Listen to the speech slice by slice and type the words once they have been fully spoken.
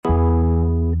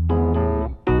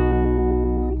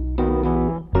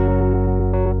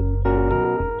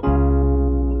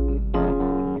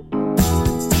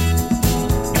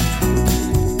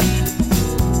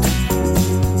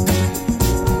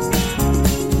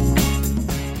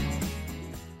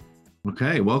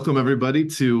Okay, welcome everybody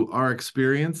to our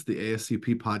experience, the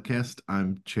ASCP podcast.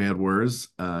 I'm Chad Wers,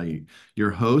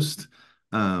 your host.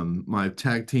 My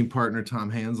tag team partner, Tom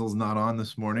Hansel's not on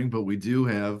this morning, but we do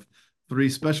have three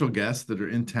special guests that are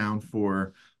in town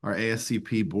for our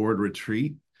ASCP board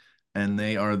retreat, and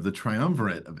they are the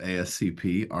triumvirate of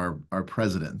ASCP, our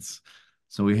presidents.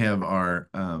 So we have our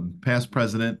past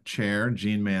president, chair,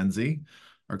 Gene Manzi,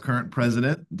 our current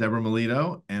president, Deborah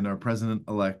Melito, and our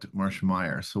president-elect, Marcia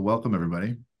Meyer. So welcome,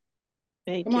 everybody.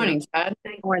 Thank Good morning, you. Chad.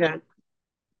 Good morning.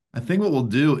 I think what we'll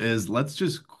do is let's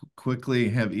just quickly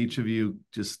have each of you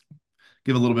just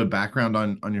give a little bit of background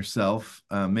on yourself.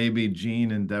 Maybe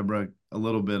Gene and Deborah, a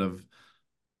little bit of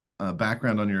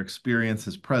background on your experience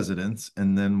as presidents,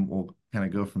 and then we'll kind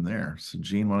of go from there. So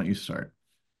Gene, why don't you start?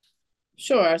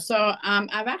 Sure. So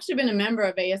I've actually been a member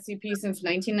of ASCP since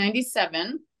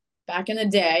 1997, back in the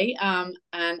day.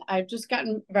 And I've just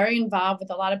gotten very involved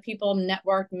with a lot of people,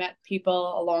 networked, met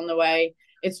people along the way.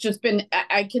 It's just been,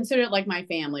 I consider it like my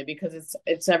family because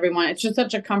it's everyone. It's just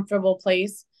such a comfortable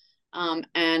place.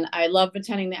 And I love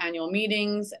attending the annual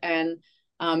meetings, and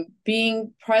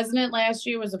being president last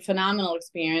year was a phenomenal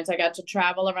experience. I got to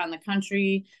travel around the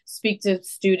country, speak to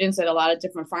students at a lot of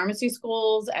different pharmacy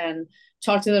schools, and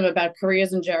talk to them about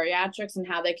careers in geriatrics and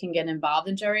how they can get involved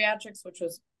in geriatrics, which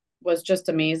was just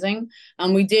amazing.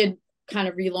 We did kind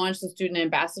of relaunch the student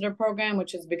ambassador program,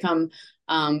 which has become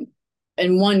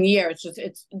in 1 year,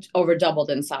 it's over doubled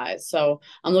in size. So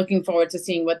I'm looking forward to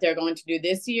seeing what they're going to do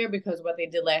this year, because what they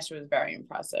did last year was very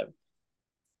impressive.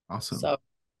 Awesome. So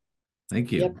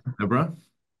thank you. Yep. Deborah?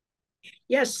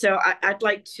 Yes, so I'd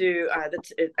like to,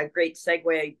 that's a great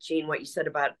segue, Gene, what you said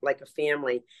about like a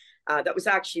family. That was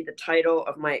actually the title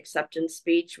of my acceptance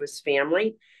speech, was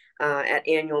family, at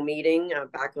annual meeting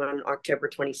back on October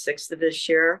 26th of this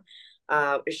year.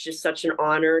 It's just such an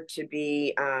honor to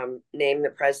be named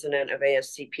the president of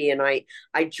ASCP, and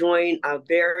I join a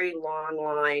very long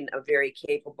line of very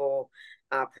capable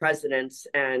presidents,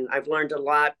 and I've learned a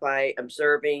lot by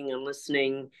observing and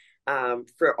listening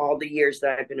for all the years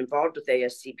that I've been involved with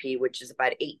ASCP, which is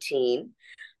about 18.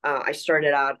 I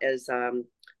started out as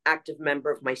active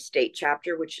member of my state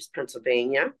chapter, which is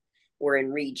Pennsylvania. We're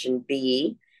in Region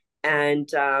B. And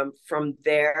from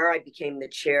there, I became the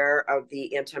chair of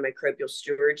the Antimicrobial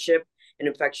Stewardship and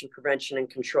Infection Prevention and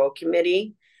Control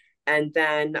Committee. And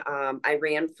then I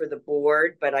ran for the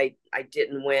board, but I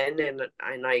didn't win.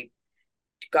 And I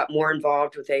got more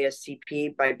involved with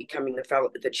ASCP by becoming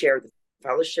the chair of the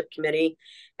fellowship committee.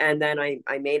 And then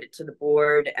I made it to the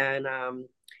board and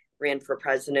ran for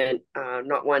president,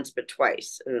 not once, but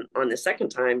twice. And on the second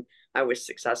time, I was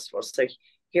successful. So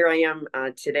here I am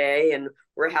today, and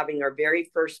we're having our very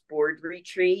first board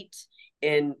retreat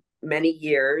in many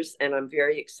years, and I'm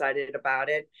very excited about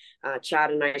it.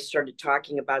 Chad and I started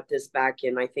talking about this back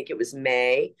in, I think it was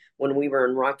May, when we were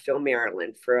in Rockville,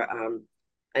 Maryland for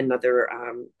another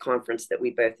conference that we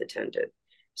both attended.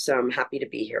 So I'm happy to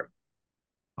be here.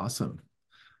 Awesome.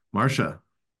 Marcia?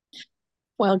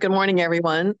 Well, good morning,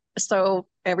 everyone. So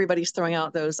everybody's throwing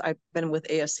out those, I've been with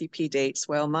ASCP dates.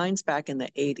 Well, mine's back in the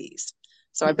 80s.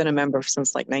 So I've been a member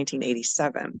since like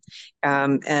 1987,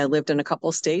 and I lived in a couple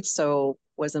of states, so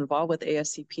was involved with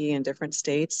ASCP in different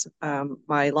states.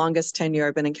 My longest tenure,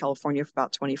 I've been in California for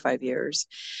about 25 years,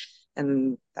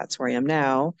 and that's where I am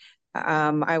now.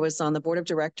 I was on the board of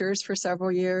directors for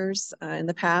several years in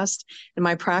the past, and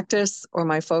my practice or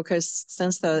my focus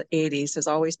since the 80s has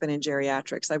always been in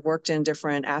geriatrics. I've worked in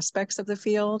different aspects of the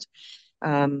field,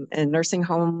 and nursing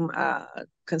home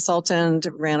consultant,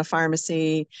 ran a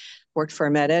pharmacy, worked for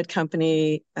a med ed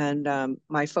company, and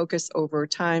my focus over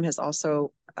time has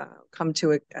also come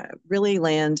to really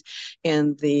land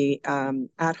in the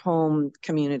at-home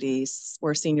communities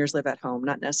where seniors live at home,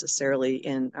 not necessarily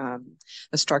in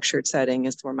a structured setting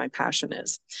is where my passion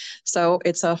is. So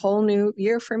it's a whole new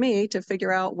year for me to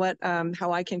figure out what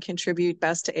how I can contribute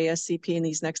best to ASCP in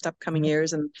these next upcoming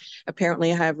years, and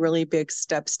apparently I have really big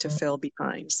steps to fill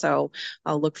behind. So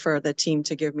I'll look for the team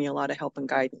to give me a lot of help and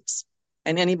guidance.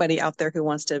 And anybody out there who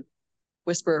wants to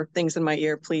whisper things in my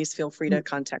ear, please feel free to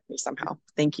contact me somehow.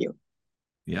 Thank you.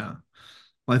 Yeah.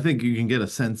 Well, I think you can get a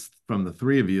sense from the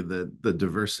three of you that the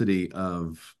diversity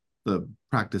of the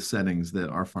practice settings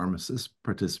that our pharmacists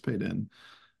participate in.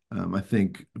 I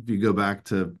think if you go back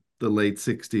to the late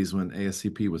 60s when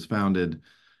ASCP was founded,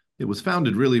 it was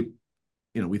founded really,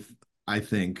 I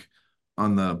think,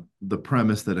 on the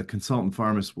premise that a consultant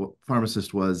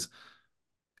pharmacist was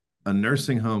a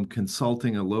nursing home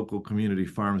consulting a local community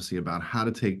pharmacy about how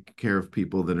to take care of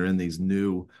people that are in these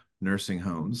new nursing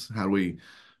homes. How do we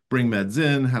bring meds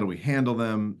in? How do we handle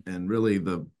them? And really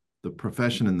the the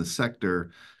profession and the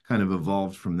sector kind of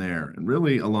evolved from there, and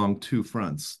really along two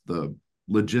fronts: the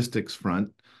logistics front,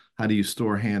 how do you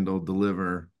store, handle,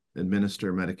 deliver,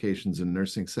 administer medications in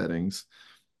nursing settings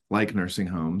like nursing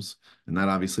homes, and that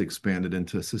obviously expanded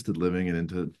into assisted living and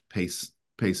into PACE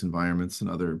environments and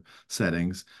other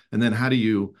settings. And then how do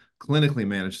you clinically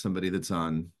manage somebody that's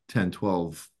on 10,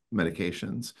 12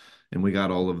 medications? And we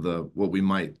got all of the, what we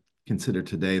might consider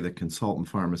today the consultant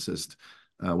pharmacist.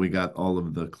 We got all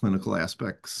of the clinical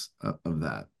aspects of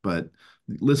that. But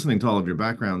listening to all of your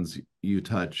backgrounds, you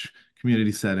touch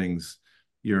community settings.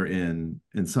 You're in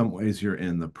some ways, you're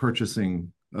in the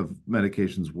purchasing of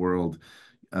medications world.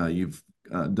 You've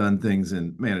done things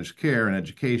in managed care and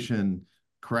education.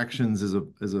 Corrections is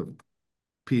a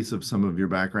piece of some of your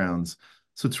backgrounds.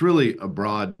 So it's really a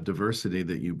broad diversity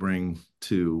that you bring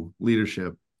to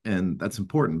leadership. And that's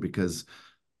important because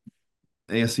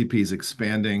ASCP is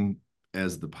expanding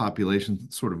as the population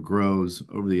sort of grows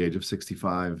over the age of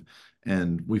 65.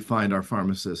 And we find our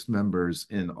pharmacist members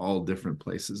in all different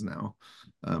places now,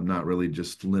 not really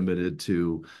just limited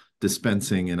to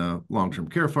dispensing in a long-term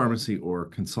care pharmacy or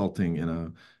consulting in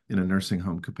a nursing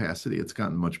home capacity. It's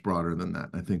gotten much broader than that.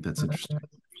 I think that's interesting.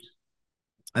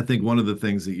 I think one of the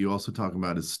things that you also talk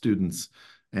about is students.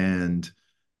 And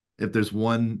if there's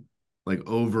one like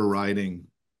overriding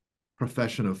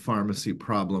profession of pharmacy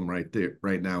problem right there,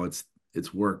 right now,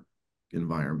 it's work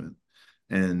environment.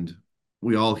 And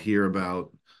we all hear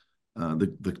about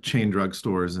the chain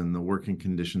drugstores and the working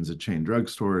conditions at chain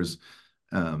drugstores.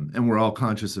 And we're all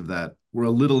conscious of that. We're a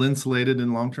little insulated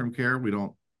in long-term care. We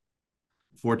don't,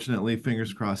 fortunately,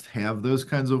 fingers crossed, have those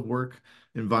kinds of work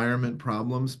environment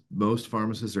problems. Most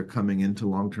pharmacists are coming into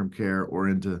long-term care or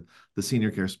into the senior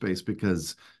care space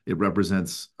because it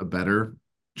represents a better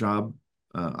job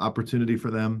opportunity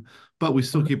for them. But we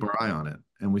still keep our eye on it.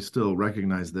 And we still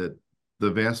recognize that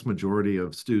the vast majority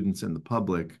of students and the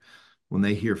public, when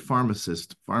they hear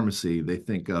pharmacy, they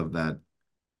think of that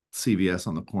CVS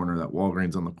on the corner, that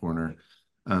Walgreens on the corner.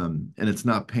 And it's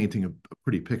not painting a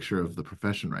pretty picture of the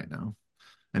profession right now.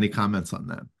 Any comments on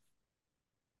that?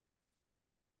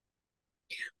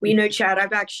 Well, Chad,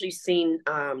 I've actually seen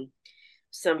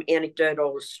some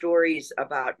anecdotal stories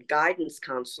about guidance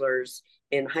counselors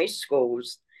in high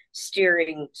schools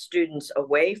steering students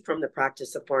away from the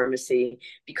practice of pharmacy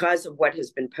because of what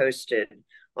has been posted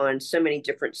on so many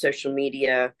different social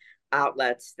media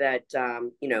outlets that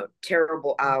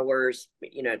terrible hours,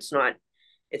 it's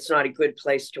not a good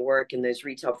place to work in those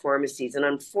retail pharmacies. And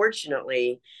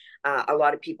unfortunately, a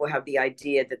lot of people have the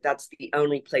idea that that's the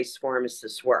only place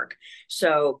pharmacists work.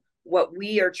 So what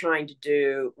we are trying to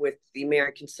do with the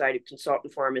American Society of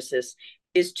Consultant Pharmacists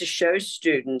is to show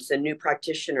students and new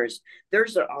practitioners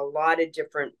there's a lot of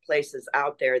different places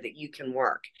out there that you can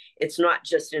work. It's not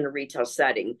just in a retail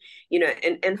setting,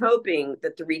 and hoping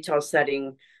that the retail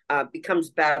setting becomes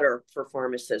better for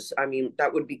pharmacists. I mean,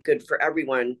 that would be good for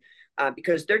everyone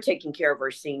because they're taking care of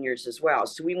our seniors as well.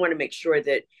 So we want to make sure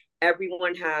that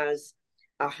everyone has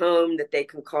a home that they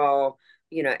can call,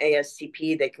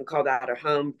 ASCP, they can call that a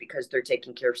home because they're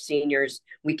taking care of seniors.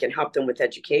 We can help them with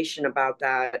education about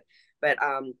that.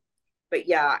 But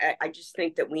yeah, I just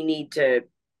think that we need to,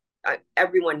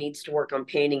 everyone needs to work on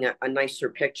painting a nicer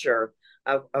picture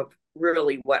of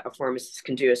really what a pharmacist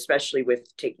can do, especially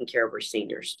with taking care of our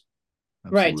seniors.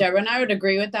 Absolutely. Right, Deborah, and I would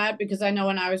agree with that because I know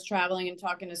when I was traveling and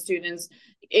talking to students,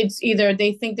 it's either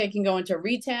they think they can go into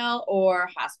retail or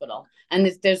hospital.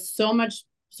 And there's so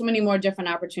many more different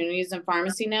opportunities in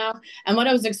pharmacy now. And what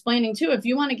I was explaining too, if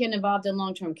you want to get involved in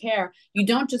long-term care, you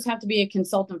don't just have to be a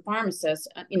consultant pharmacist,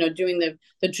 doing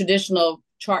the traditional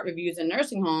chart reviews in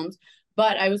nursing homes.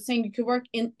 But I was saying you could work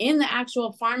in the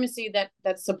actual pharmacy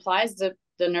that supplies the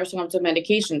nursing homes with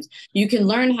medications. You can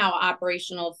learn how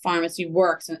operational pharmacy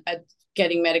works and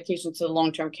getting medications to the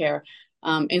long-term care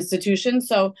institution.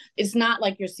 So it's not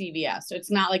like your CVS. So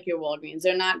it's not like your Walgreens.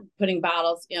 They're not putting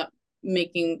bottles,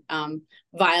 making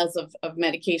vials of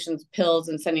medications, pills,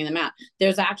 and sending them out.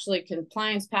 There's actually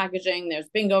compliance packaging. There's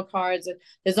bingo cards.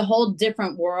 There's a whole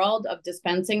different world of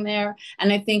dispensing there.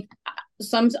 And I think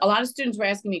a lot of students were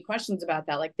asking me questions about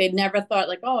that. Like they'd never thought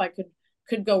like, oh, I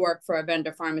could go work for a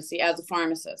vendor pharmacy as a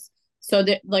pharmacist. So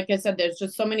that, like I said, there's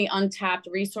just so many untapped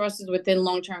resources within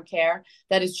long-term care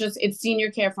that it's senior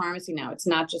care pharmacy now. It's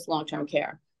not just long-term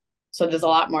care. So there's a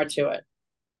lot more to it.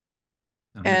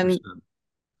 100%.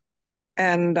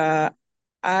 And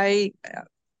I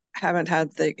haven't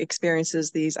had the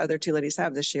experiences these other two ladies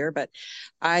have this year, but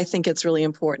I think it's really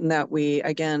important that we,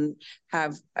 again,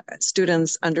 have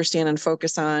students understand and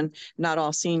focus on not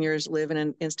all seniors live in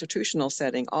an institutional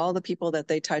setting. All the people that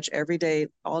they touch every day,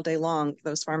 all day long,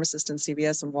 those pharmacists in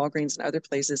CVS and Walgreens and other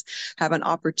places have an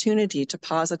opportunity to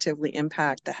positively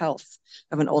impact the health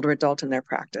of an older adult in their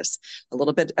practice. A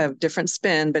little bit of different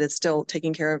spin, but it's still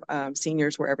taking care of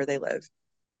seniors wherever they live.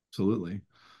 Absolutely.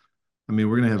 I mean,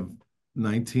 we're going to have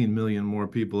 19 million more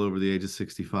people over the age of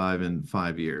 65 in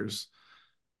 5 years.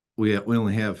 We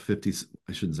only have 50,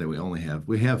 I shouldn't say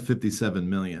we have 57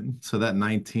 million. So that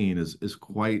 19 is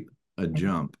quite a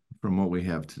jump from what we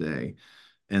have today.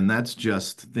 And that's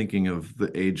just thinking of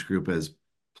the age group as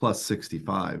plus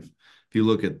 65. If you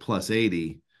look at plus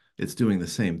 80, it's doing the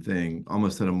same thing,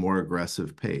 almost at a more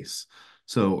aggressive pace.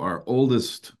 So our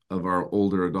oldest of our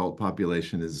older adult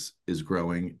population is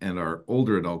growing, and our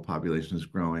older adult population is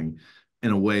growing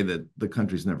in a way that the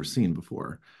country's never seen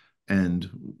before.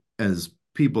 And as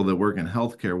people that work in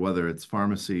healthcare, whether it's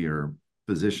pharmacy or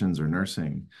physicians or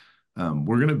nursing,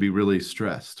 we're going to be really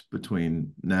stressed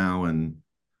between now and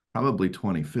probably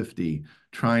 2050,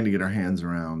 trying to get our hands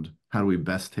around how do we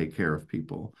best take care of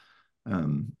people.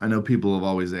 I know people have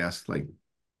always asked, like,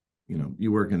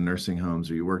 you work in nursing homes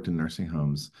or you worked in nursing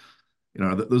homes,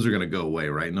 those are going to go away,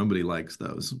 right? Nobody likes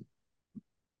those.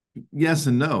 Yes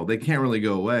and no, they can't really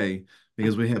go away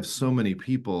because we have so many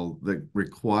people that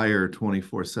require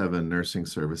 24/7 nursing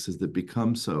services that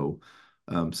become so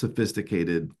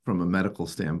sophisticated from a medical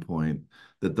standpoint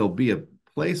that there'll be a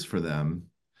place for them.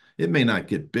 It may not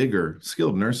get bigger.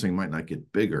 Skilled nursing might not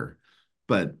get bigger,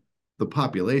 but the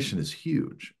population is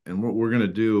huge. And what we're going to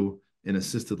do in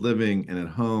assisted living and at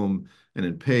home and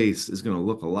in PACE is going to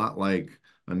look a lot like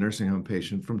a nursing home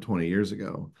patient from 20 years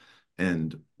ago.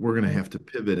 And we're going to have to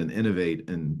pivot and innovate,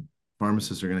 and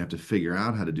pharmacists are going to have to figure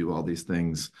out how to do all these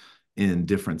things in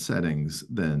different settings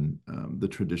than the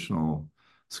traditional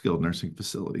skilled nursing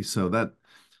facility. So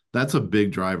that's a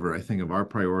big driver, I think, of our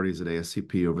priorities at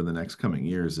ASCP over the next coming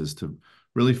years, is to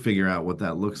really figure out what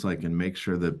that looks like and make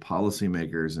sure that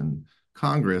policymakers and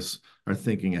Congress are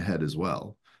thinking ahead as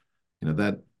well.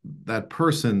 That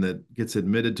person that gets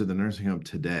admitted to the nursing home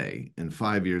today in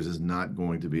 5 years is not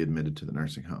going to be admitted to the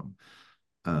nursing home.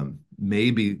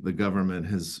 Maybe the government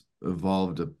has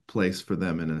evolved a place for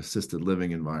them in an assisted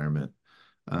living environment.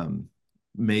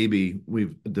 Maybe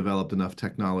we've developed enough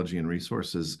technology and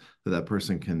resources that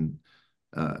person can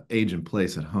age in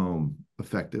place at home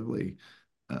effectively.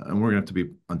 And we're going to have to be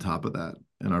on top of that.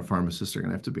 And our pharmacists are going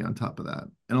to have to be on top of that.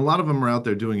 And a lot of them are out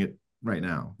there doing it right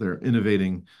now. They're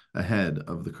innovating ahead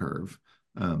of the curve.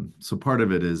 So part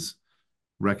of it is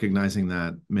recognizing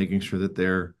that, making sure that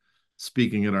they're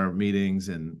speaking at our meetings,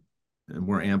 and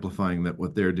we're amplifying that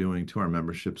what they're doing to our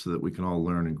membership so that we can all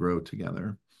learn and grow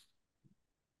together.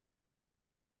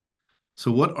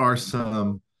 So what are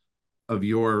some of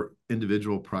your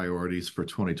individual priorities for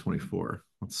 2024?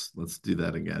 Let's do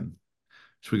that again.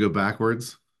 Should we go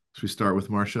backwards? Should we start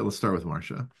with Marcia? Let's start with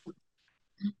Marcia.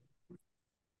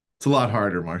 It's a lot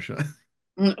harder, Marcia.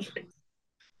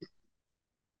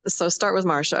 So start with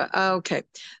Marcia. Okay.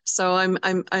 So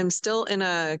I'm still in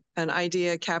an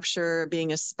idea capture,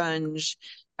 being a sponge,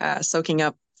 soaking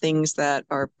up things that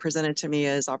are presented to me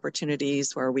as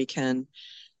opportunities where we can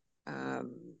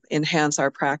enhance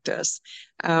our practice.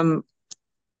 I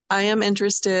am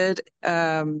interested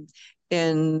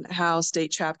in how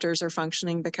state chapters are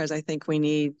functioning, because I think we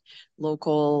need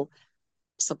local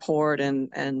support, and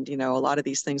a lot of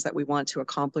these things that we want to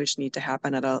accomplish need to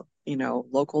happen at a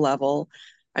local level.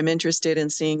 I'm interested in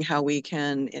seeing how we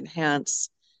can enhance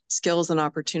skills and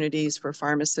opportunities for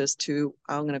pharmacists to,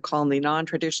 I'm going to call them the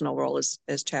non-traditional role,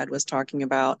 as Chad was talking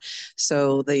about.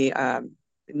 So the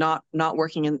not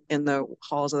working in the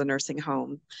halls of the nursing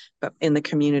home, but in the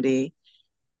community.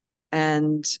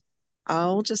 And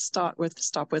I'll just stop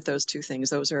with those two things.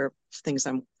 Those are things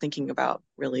I'm thinking about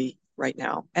really right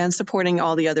now, and supporting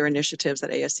all the other initiatives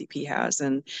that ASCP has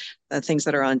and the things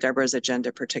that are on Deborah's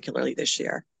agenda, particularly this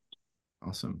year.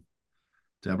 Awesome.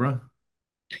 Deborah?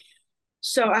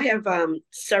 So I have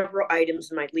several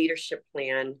items in my leadership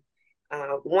plan.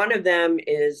 One of them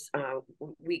is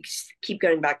we keep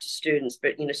going back to students,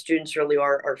 but students really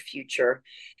are our future.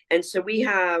 And so we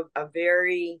have a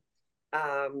very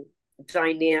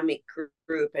dynamic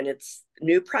group, and it's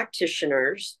new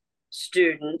practitioners,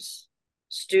 students,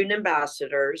 student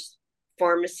ambassadors,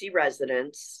 pharmacy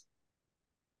residents.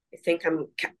 I think I'm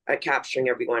capturing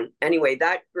everyone. Anyway,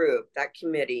 that group, that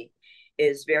committee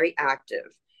is very active.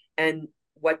 And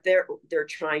what they're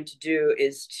trying to do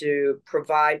is to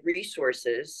provide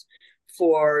resources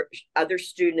for other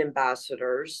student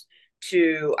ambassadors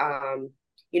to,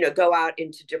 go out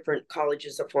into different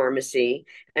colleges of pharmacy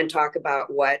and talk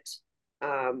about what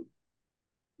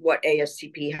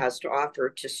ASCP has to offer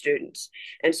to students.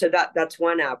 And so that's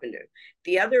one avenue.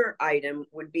 The other item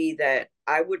would be that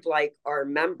I would like our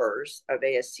members of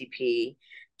ASCP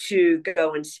to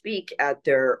go and speak at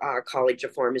their college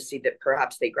of pharmacy that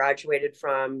perhaps they graduated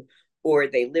from, or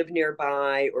they live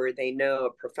nearby, or they know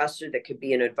a professor that could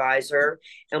be an advisor.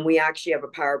 And we actually have a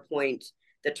PowerPoint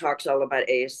that talks all about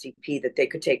ASCP that they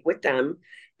could take with them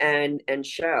and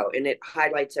show, and it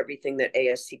highlights everything that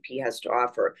ASCP has to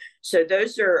offer. So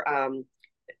those are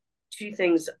two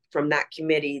things from that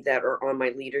committee that are on my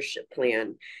leadership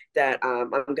plan that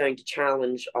I'm going to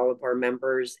challenge all of our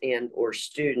members and or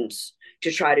students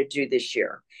to try to do this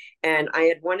year. And I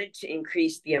had wanted to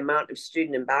increase the amount of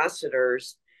student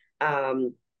ambassadors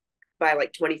by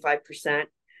like 25%.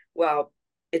 Well,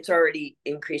 it's already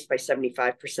increased by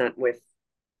 75% with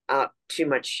too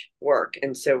much work.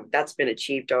 And so that's been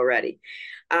achieved already.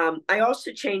 I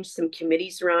also changed some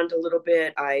committees around a little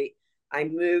bit. I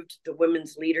moved the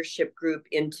women's leadership group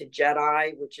into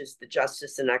JEDI, which is the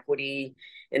Justice and Equity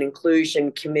and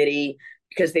Inclusion Committee,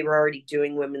 because they were already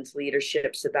doing women's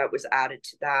leadership. So that was added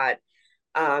to that.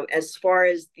 As far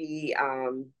as the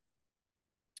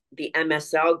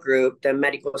MSL group, the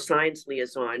medical science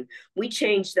liaison, we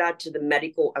changed that to the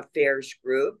medical affairs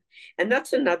group. And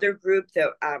that's another group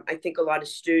that I think a lot of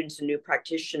students and new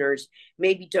practitioners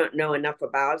maybe don't know enough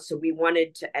about. So we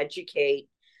wanted to educate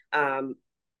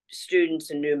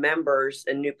students and new members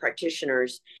and new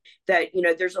practitioners that,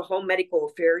 there's a whole medical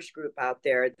affairs group out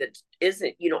there that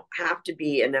isn't, you don't have to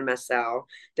be an MSL.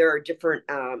 There are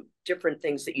different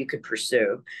things that you could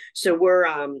pursue. So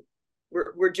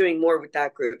we're doing more with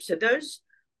that group. So those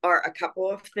are a couple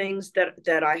of things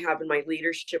that I have in my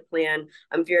leadership plan.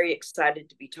 I'm very excited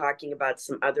to be talking about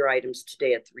some other items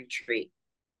today at the retreat.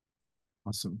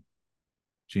 Awesome.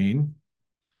 Jean?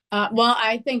 Well,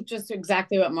 I think just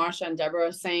exactly what Marsha and Deborah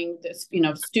are saying. This,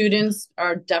 students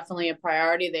are definitely a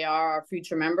priority. They are our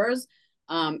future members,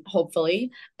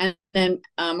 hopefully. And then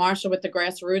Marsha with the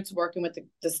grassroots, working with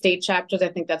the state chapters, I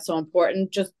think that's so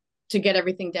important. Just to get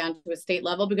everything down to a state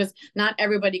level, because not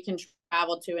everybody can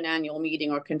travel to an annual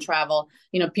meeting or can travel.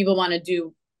 People want to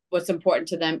do what's important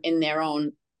to them in their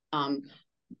own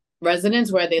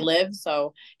residence where they live,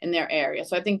 so in their area.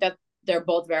 So I think that they're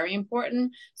both very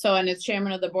important. So, and as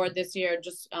chairman of the board this year,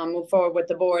 just move forward with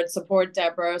the board, support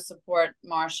Deborah, support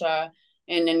Marsha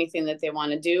in anything that they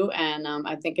want to do. And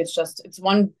I think it's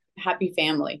one happy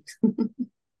family.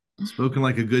 Spoken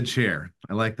like a good chair.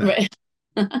 I like that.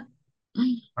 Right.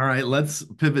 All right, let's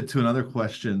pivot to another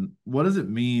question. What does it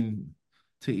mean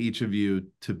to each of you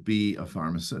to be a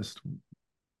pharmacist?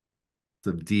 It's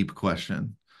a deep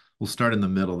question. We'll start in the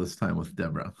middle this time with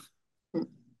Deborah.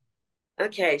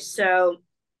 Okay, so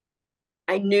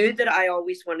I knew that I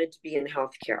always wanted to be in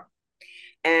healthcare.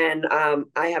 And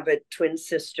I have a twin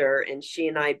sister, and she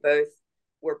and I both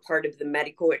were part of the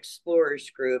Medical Explorers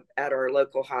group at our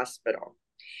local hospital.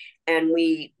 And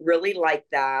we really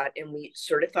liked that. And we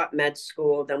sort of thought med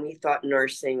school, then we thought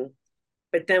nursing,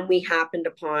 but then we happened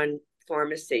upon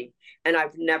pharmacy, and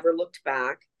I've never looked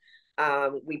back.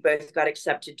 We both got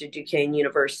accepted to Duquesne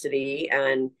University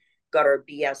and got our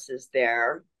BSs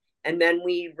there. And then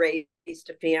we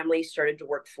raised a family, started to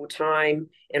work full time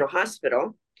in a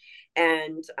hospital.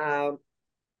 And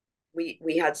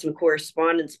we had some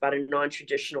correspondence about a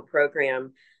non-traditional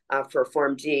program for a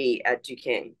PharmD at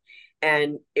Duquesne.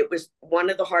 And it was one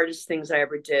of the hardest things I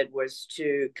ever did was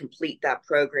to complete that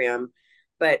program,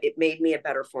 but it made me a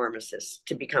better pharmacist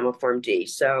to become a PharmD.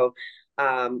 So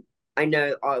I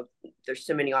know there's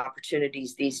so many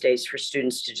opportunities these days for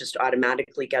students to just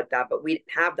automatically get that, but we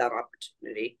didn't have that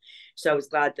opportunity. So I was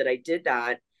glad that I did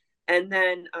that. And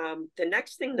then the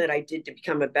next thing that I did to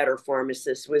become a better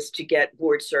pharmacist was to get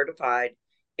board certified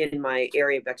in my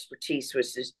area of expertise,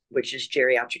 which is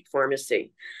geriatric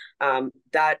pharmacy.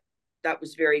 That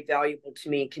was very valuable to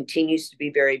me, continues to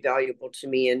be very valuable to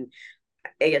me. And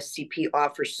ASCP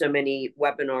offers so many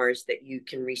webinars that you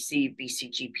can receive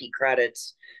BCGP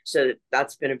credits. So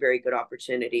that's been a very good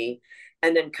opportunity.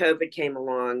 And then COVID came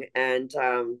along, and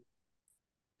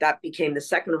that became the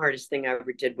second hardest thing I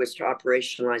ever did, was to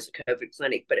operationalize a COVID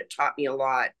clinic. But it taught me a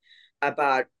lot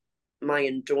about my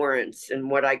endurance and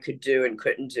what I could do and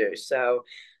couldn't do. So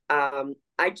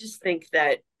I just think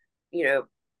that,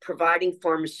 providing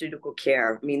pharmaceutical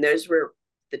care, I mean, those were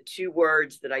the two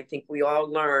words that I think we all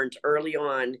learned early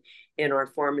on in our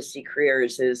pharmacy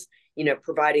careers is,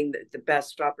 providing the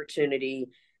best opportunity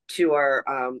to our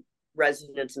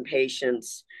residents and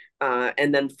patients,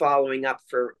 and then following up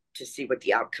for to see what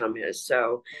the outcome is.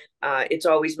 So it's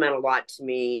always meant a lot to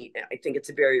me. I think it's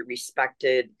a very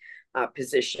respected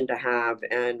position to have.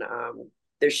 And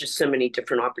there's just so many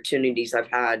different opportunities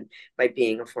I've had by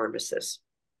being a pharmacist.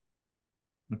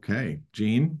 Okay,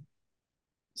 Jean?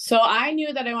 So I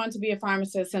knew that I wanted to be a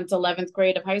pharmacist since 11th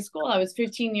grade of high school. I was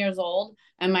 15 years old,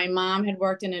 and my mom had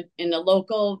worked in a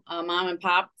local mom and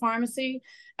pop pharmacy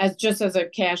as a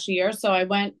cashier. So I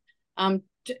went.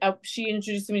 She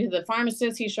introduced me to the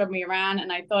pharmacist. He showed me around,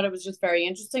 and I thought it was just very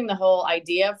interesting, the whole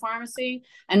idea of pharmacy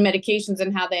and medications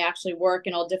and how they actually work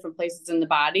in all different places in the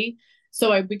body.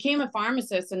 So I became a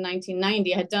pharmacist in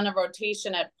 1990. I had done a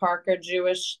rotation at Parker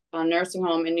Jewish Nursing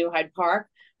Home in New Hyde Park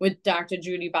with Dr.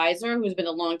 Judy Beiser, who's been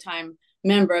a longtime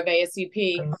member of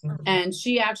ASCP. And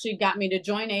she actually got me to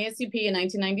join ASCP in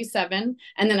 1997.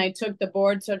 And then I took the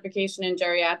board certification in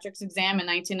geriatrics exam in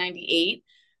 1998.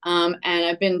 And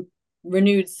I've been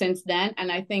renewed since then.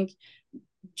 And I think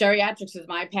geriatrics is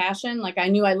my passion. Like, I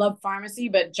knew I loved pharmacy,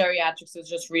 but geriatrics is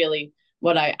just really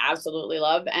what I absolutely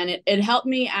love. And it helped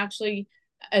me actually,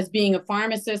 as being a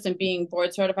pharmacist and being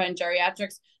board certified in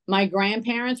geriatrics. My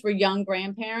grandparents were young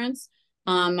grandparents.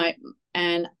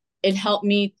 And it helped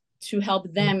me to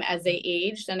help them as they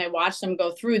aged. And I watched them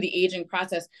go through the aging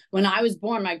process. When I was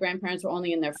born, my grandparents were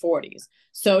only in their 40s.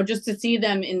 So just to see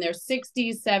them in their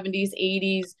 60s, 70s,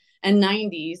 80s, and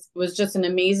 90s was just an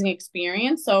amazing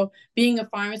experience. So being a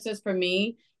pharmacist for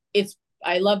me,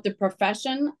 I love the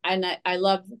profession, and I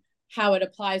love how it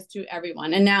applies to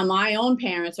everyone. And now my own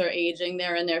parents are aging,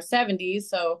 they're in their 70s.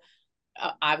 So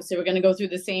obviously we're going to go through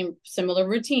the similar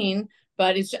routine,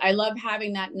 but I love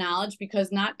having that knowledge,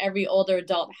 because not every older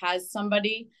adult has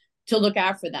somebody to look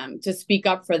out for them, to speak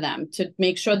up for them, to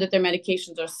make sure that their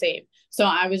medications are safe. So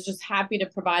I was just happy to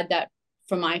provide that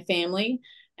for my family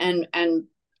and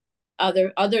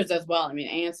others as well. I mean,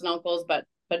 aunts and uncles, but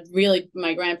really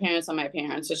my grandparents and my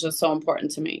parents is just so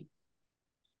important to me.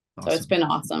 Awesome. So it's been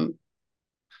awesome.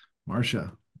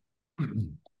 Marcia.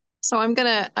 So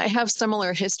I have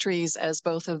similar histories as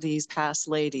both of these past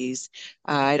ladies.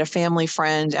 I had a family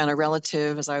friend and a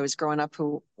relative as I was growing up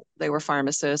who they were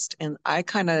pharmacists, and I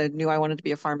kind of knew I wanted to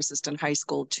be a pharmacist in high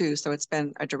school too. So it's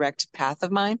been a direct path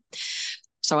of mine.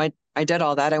 So I did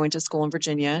all that. I went to school in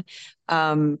Virginia,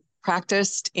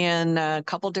 practiced in a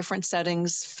couple different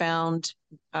settings, found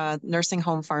nursing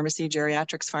home pharmacy,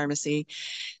 geriatrics pharmacy,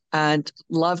 and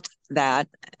loved that,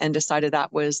 and decided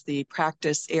that was the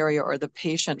practice area or the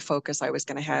patient focus I was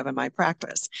going to have in my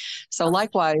practice. So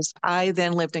likewise, I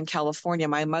then lived in California.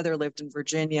 My mother lived in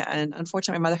Virginia, and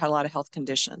unfortunately, my mother had a lot of health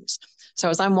conditions. So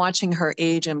as I'm watching her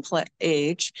age,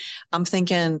 I'm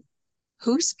thinking,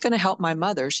 who's going to help my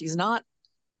mother? She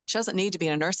doesn't need to be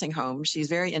in a nursing home. She's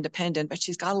very independent, but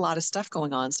she's got a lot of stuff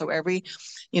going on. So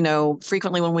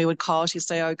frequently when we would call, she'd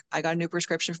say, oh, I got a new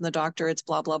prescription from the doctor. It's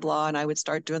blah, blah, blah. And I would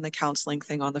start doing the counseling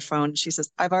thing on the phone. She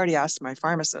says, I've already asked my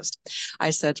pharmacist. I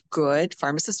said, good.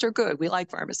 Pharmacists are good. We like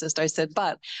pharmacists. I said,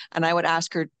 and I would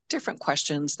ask her different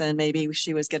questions than maybe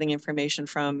she was getting information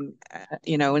from,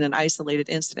 in an isolated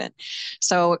incident.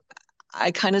 So I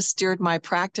kind of steered my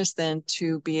practice then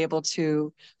to be able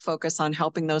to focus on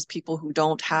helping those people who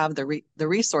don't have the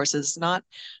resources, not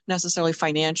necessarily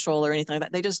financial or anything like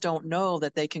that. They just don't know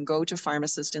that they can go to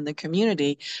pharmacists in the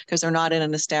community because they're not in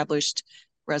an established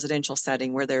residential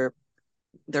setting where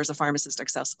there's a pharmacist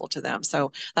accessible to them.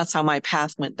 So that's how my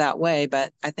path went that way.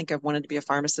 But I think I've wanted to be a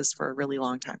pharmacist for a really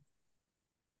long time.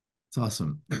 It's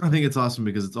awesome. I think it's awesome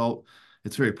because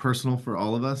it's very personal for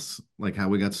all of us, like how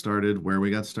we got started, where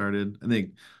we got started. I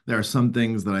think there are some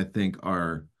things that I think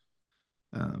are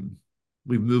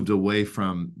we've moved away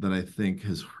from that I think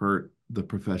has hurt the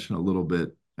profession a little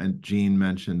bit. And Jean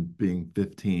mentioned being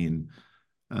 15.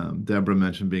 Deborah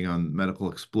mentioned being on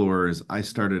Medical Explorers. I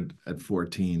started at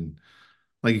 14.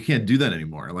 Like, you can't do that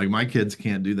anymore. Like, my kids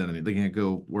can't do that anymore. They can't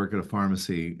go work at a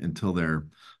pharmacy until they're,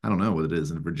 I don't know what it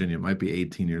is in Virginia. It might be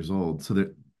 18 years old. So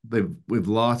we've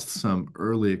lost some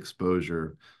early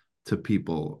exposure to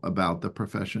people about the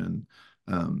profession.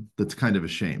 That's kind of a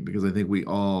shame, because I think we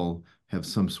all have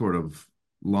some sort of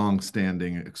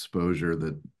long-standing exposure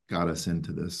that got us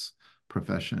into this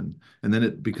profession, and then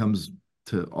it becomes,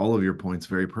 to all of your points,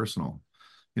 very personal.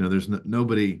 There's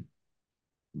nobody,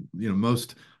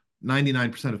 most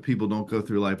 99% of people don't go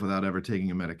through life without ever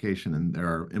taking a medication, and there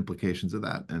are implications of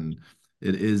that. And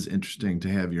it is interesting to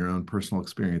have your own personal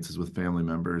experiences with family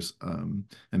members, and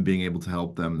being able to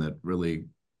help them, that really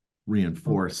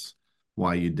reinforce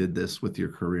why you did this with your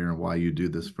career and why you do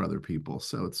this for other people.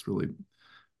 So it's really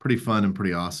pretty fun and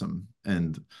pretty awesome.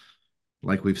 And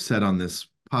like we've said on this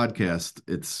podcast,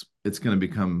 it's going to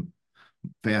become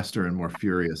faster and more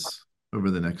furious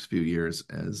over the next few years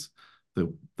as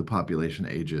the population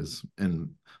ages, and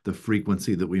the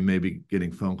frequency that we may be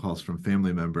getting phone calls from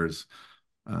family members,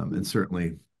 and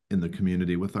certainly in the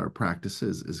community with our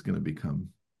practices, is going to become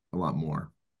a lot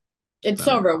more It's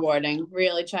so better. rewarding,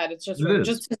 really, Chad. It's just It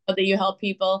just is. to know that you help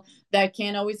people that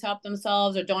can't always help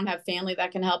themselves or don't have family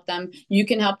that can help them. You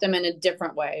can help them in a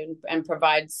different way and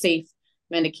provide safe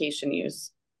medication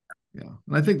use. Yeah,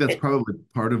 and I think that's probably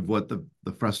part of what the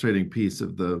frustrating piece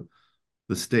of the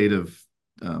state of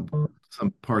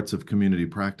some parts of community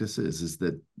practice is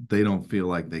that they don't feel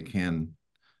like they can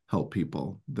help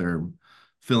people. They're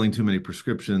filling too many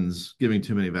prescriptions, giving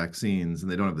too many vaccines,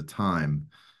 and they don't have the time.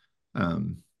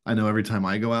 I know every time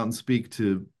I go out and speak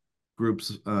to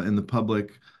groups in the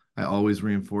public, I always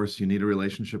reinforce you need a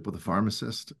relationship with a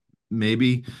pharmacist.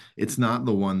 Maybe it's not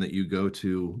the one that you go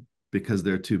to because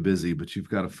they're too busy, but you've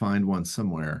got to find one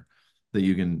somewhere that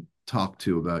you can talk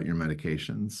to about your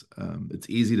medications. It's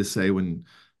easy to say when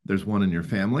there's one in your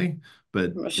family,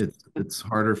 but it's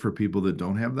harder for people that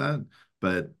don't have that.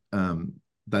 But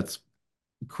that's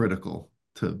critical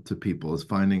to people, is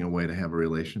finding a way to have a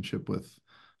relationship with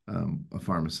a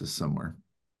pharmacist somewhere.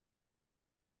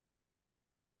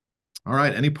 All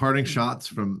right. Any parting shots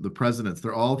from the presidents?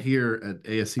 They're all here at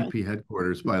ASCP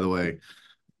headquarters, by the way.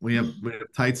 We have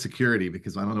tight security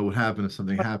because I don't know what happened if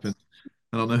something happened.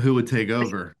 I don't know who would take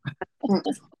over.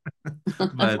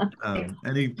 But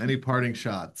any parting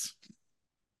shots?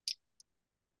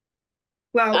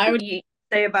 Well, I would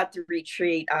say about the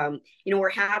retreat, we're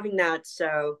having that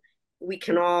so we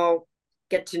can all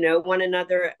get to know one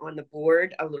another on the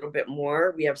board a little bit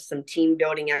more. We have some team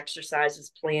building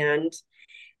exercises planned,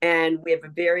 and we have a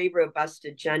very robust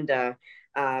agenda.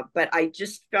 But I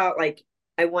just felt like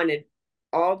I wanted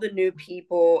all the new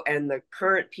people and the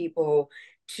current people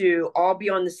to all be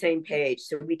on the same page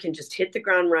so we can just hit the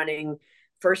ground running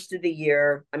first of the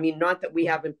year. I mean, not that we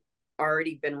haven't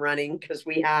already been running, because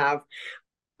we have,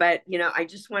 but I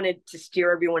just wanted to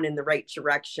steer everyone in the right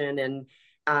direction. And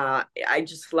I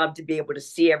just love to be able to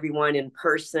see everyone in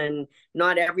person.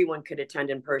 Not everyone could attend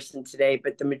in person today,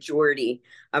 but the majority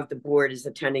of the board is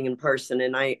attending in person.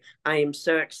 And I am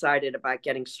so excited about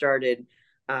getting started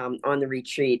on the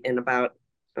retreat in about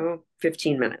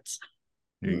 15 minutes.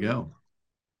 There you go.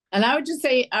 And I would just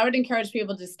say, I would encourage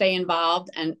people to stay involved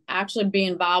and actually be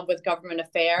involved with government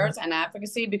affairs and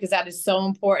advocacy, because that is so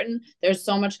important. There's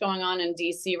so much going on in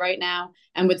DC right now.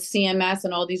 And with CMS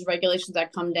and all these regulations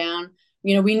that come down,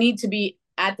 we need to be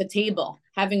at the table,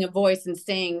 having a voice and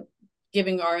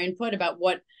giving our input about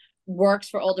what works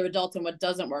for older adults and what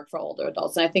doesn't work for older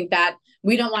adults. And I think that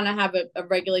we don't want to have a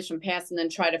regulation passed and then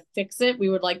try to fix it. We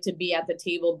would like to be at the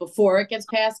table before it gets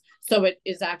passed, so it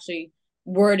is actually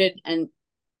worded and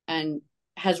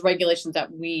has regulations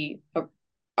that we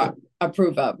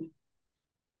approve of.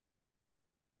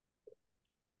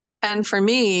 And for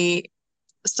me,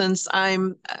 since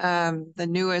I'm the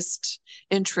newest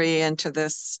entry into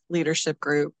this leadership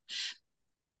group,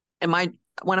 and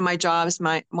one of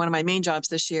my main jobs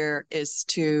this year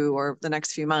or the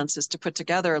next few months, is to put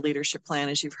together a leadership plan.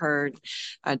 As you've heard,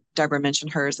 Deborah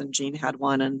mentioned hers, and Jean had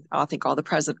one, and I think all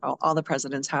the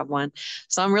presidents have one.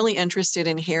 So I'm really interested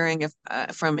in hearing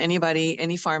from anybody,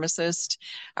 any pharmacist,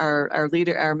 our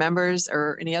leader, our members,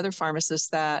 or any other pharmacists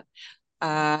that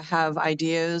have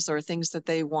ideas or things that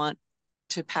they want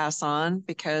to pass on,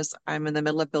 because I'm in the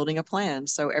middle of building a plan.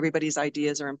 So everybody's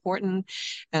ideas are important,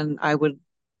 and I would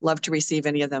love to receive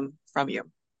any of them from you.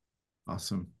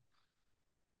 Awesome.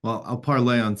 Well, I'll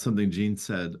parlay on something Jean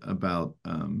said about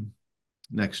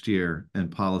next year and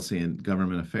policy and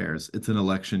government affairs. It's an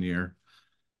election year.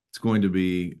 It's going to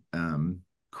be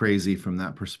crazy from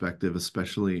that perspective,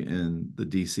 especially in the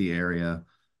DC area.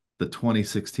 The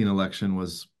 2016 election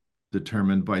was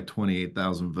determined by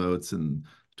 28,000 votes, and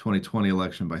 2020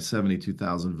 election by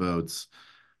 72,000 votes.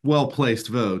 Well-placed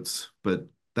votes, but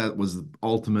that was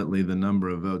ultimately the number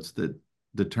of votes that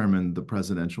determined the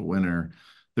presidential winner.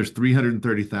 There's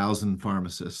 330,000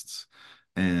 pharmacists,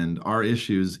 and our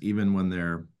issues, even when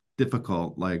they're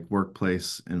difficult, like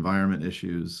workplace environment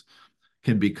issues,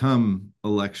 can become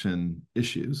election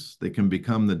issues. They can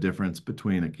become the difference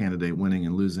between a candidate winning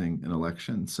and losing an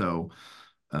election. So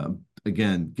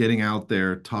again, getting out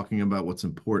there, talking about what's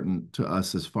important to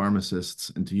us as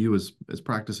pharmacists and to you as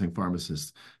practicing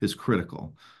pharmacists is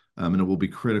critical. And it will be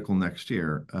critical next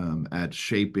year at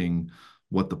shaping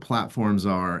what the platforms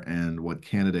are and what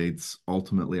candidates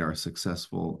ultimately are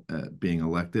successful at being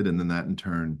elected. And then that in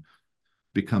turn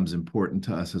becomes important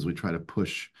to us as we try to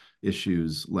push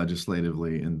issues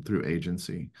legislatively and through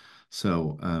agency.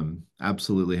 So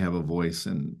absolutely have a voice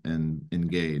and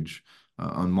engage.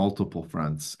 on multiple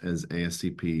fronts as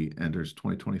ASCP enters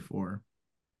 2024.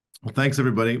 Well, thanks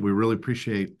everybody. We really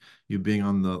appreciate you being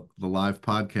on the live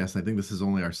podcast. I think this is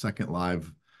only our second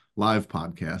live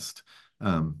podcast.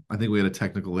 I think we had a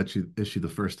technical issue the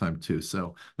first time too,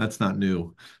 so that's not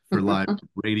new for live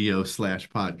radio /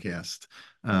 podcast.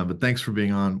 But thanks for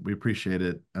being on. We appreciate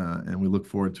it, and we look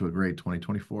forward to a great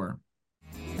 2024.